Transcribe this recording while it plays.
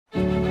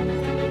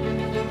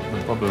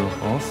bubble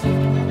aus.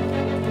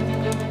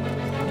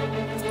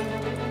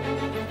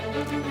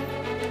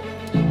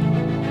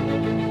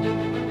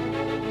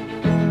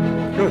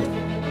 Good.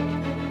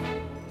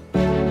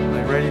 Are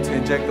you ready to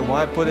inject the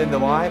wire? Put in the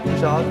wire,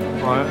 push out.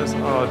 Wire is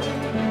out.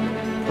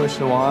 Push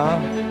the wire.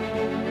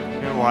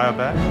 Here, wire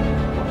back.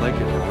 I like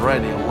it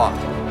ready a lot.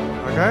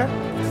 Okay,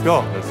 let's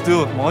go. Let's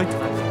do it, Mike.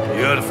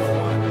 Beautiful.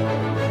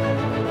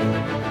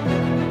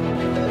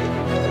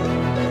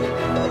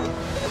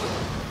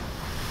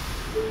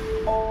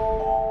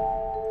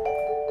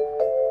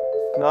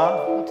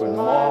 Guten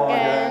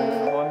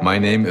Morgen. My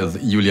name is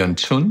Julian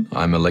Chun.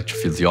 I'm an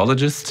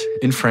electrophysiologist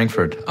in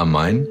Frankfurt am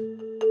Main.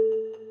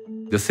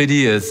 The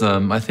city is,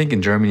 I think,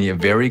 in Germany, a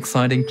very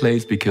exciting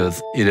place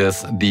because it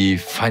is the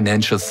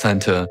financial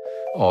center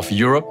of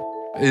Europe.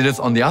 It is,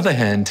 on the other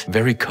hand,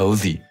 very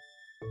cozy.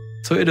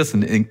 So it is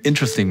an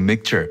interesting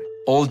mixture.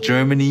 Old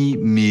Germany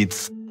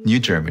meets New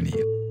Germany.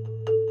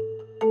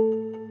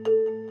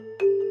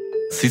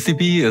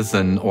 CCB is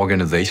an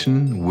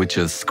organization which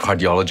is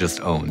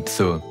cardiologist-owned.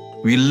 So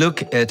we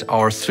look at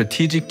our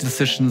strategic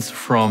decisions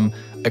from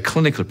a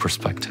clinical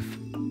perspective.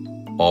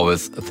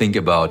 Always think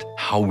about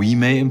how we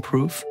may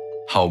improve,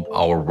 how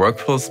our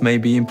workflows may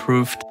be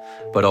improved,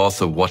 but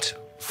also what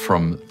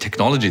from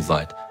technology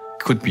side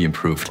could be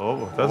improved.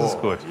 Oh, that is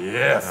good.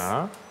 Yes.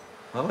 Yeah.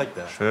 I like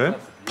that. Schön.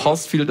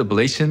 Pulse field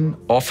ablation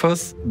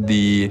offers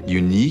the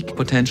unique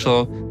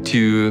potential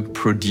to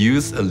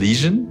produce a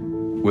lesion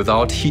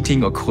without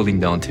heating or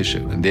cooling down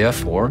tissue. And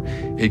therefore,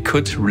 it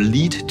could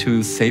lead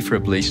to safer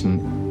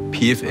ablation.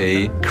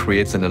 PFA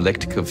creates an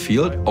electrical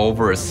field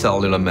over a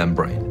cellular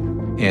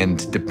membrane.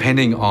 And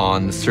depending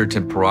on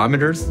certain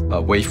parameters,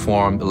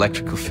 waveform,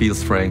 electrical field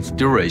strength,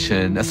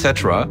 duration,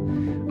 etc.,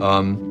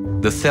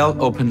 the cell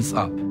opens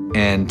up.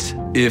 And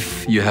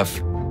if you have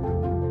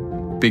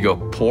bigger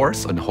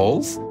pores and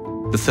holes,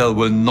 the cell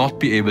will not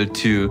be able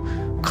to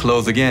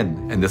close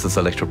again, and this is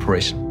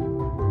electroporation.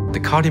 The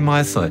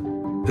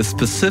cardiomyocyte is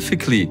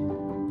specifically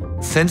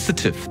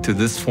sensitive to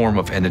this form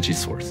of energy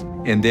source,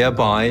 and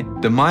thereby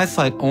the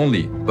myocyte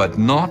only, but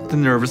not the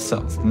nervous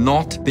cells,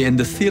 not the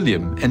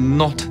endothelium, and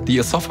not the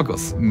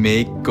esophagus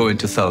may go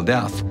into cell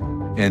death.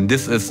 And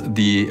this is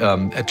the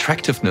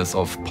attractiveness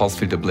of pulse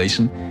field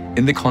ablation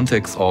in the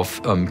context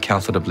of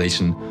catheter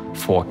ablation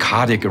for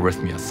cardiac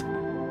arrhythmias.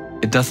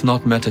 It does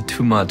not matter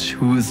too much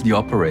who is the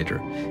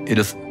operator. It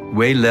is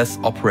way less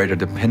operator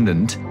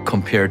dependent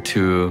compared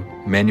to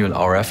manual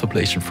RF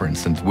ablation, for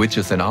instance, which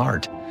is an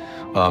art.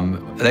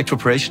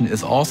 Electroporation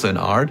is also an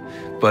art,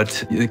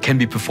 but it can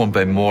be performed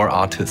by more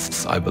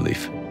artists, I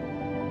believe.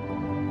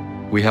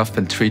 We have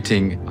been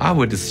treating, I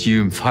would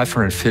assume,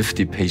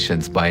 550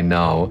 patients by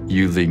now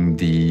using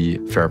the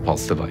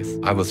FARAPULSE device.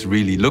 I was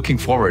really looking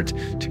forward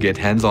to get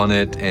hands on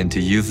it and to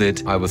use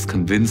it. I was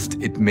convinced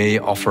it may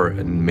offer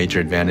a major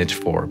advantage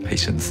for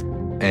patients.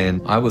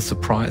 And I was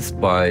surprised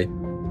by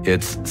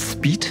its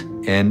speed,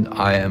 and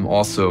I am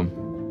also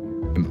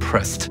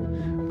impressed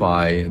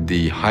by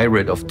the high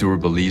rate of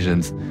durable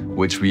lesions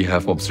which we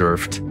have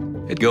observed.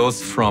 It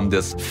goes from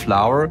this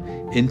flower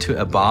into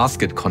a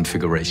basket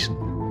configuration.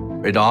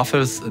 It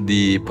offers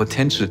the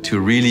potential to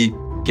really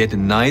get a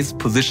nice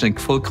positioning,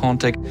 full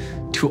contact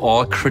to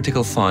all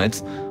critical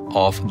sites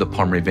of the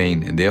pulmonary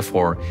vein. And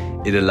therefore,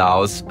 it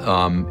allows,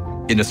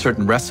 in a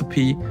certain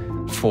recipe,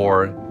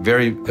 for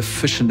very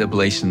efficient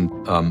ablation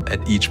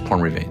at each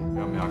pulmonary vein.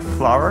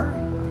 Flower.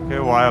 Okay,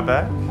 wire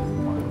back.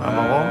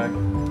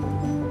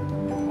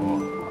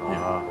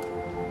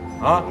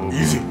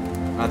 Easy.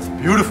 That's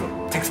beautiful.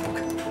 Textbook.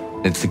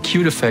 Its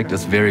acute effect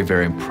is very,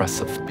 very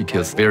impressive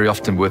because very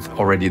often with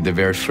already the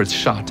very first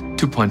shot,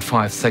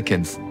 2.5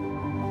 seconds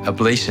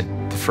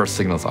ablation, the first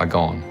signals are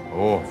gone.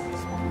 Oh,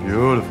 it's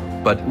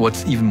beautiful. But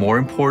what's even more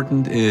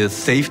important is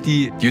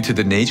safety due to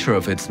the nature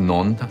of its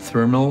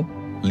non-thermal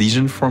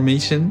lesion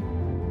formation.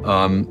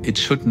 It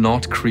should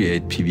not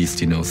create PV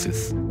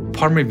stenosis.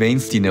 Pulmonary vein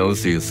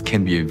stenosis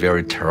can be a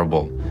very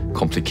terrible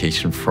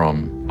complication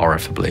from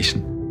RF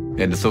ablation.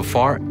 And so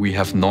far, we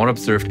have not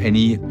observed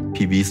any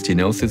PV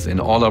stenosis in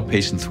all our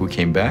patients who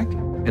came back.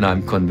 And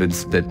I'm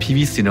convinced that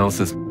PV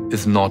stenosis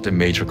is not a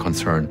major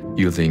concern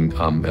using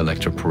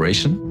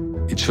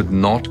electroporation. It should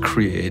not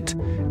create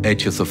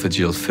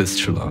atrial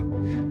fistula.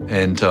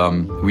 And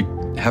we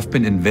have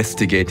been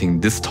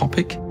investigating this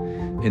topic.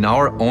 In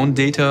our own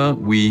data,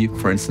 we,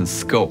 for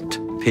instance, scoped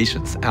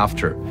patients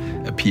after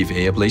a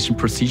PFA ablation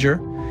procedure.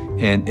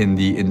 And in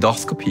the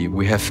endoscopy,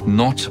 we have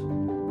not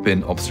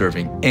been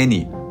observing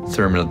any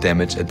thermal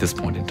damage at this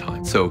point in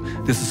time. So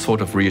this is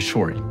sort of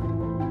reassuring.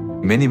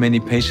 Many, many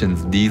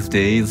patients these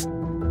days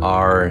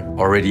are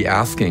already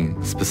asking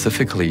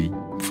specifically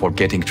for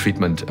getting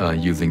treatment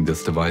using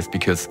this device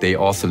because they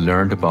also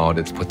learned about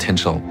its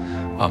potential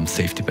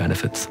safety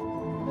benefits.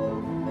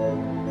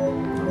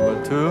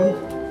 Number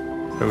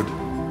 2. Good.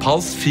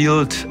 Pulse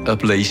field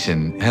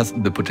ablation has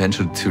the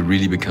potential to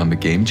really become a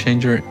game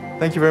changer.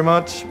 Thank you very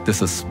much.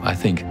 This is, I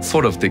think,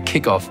 sort of the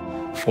kickoff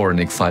for an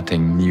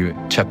exciting new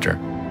chapter.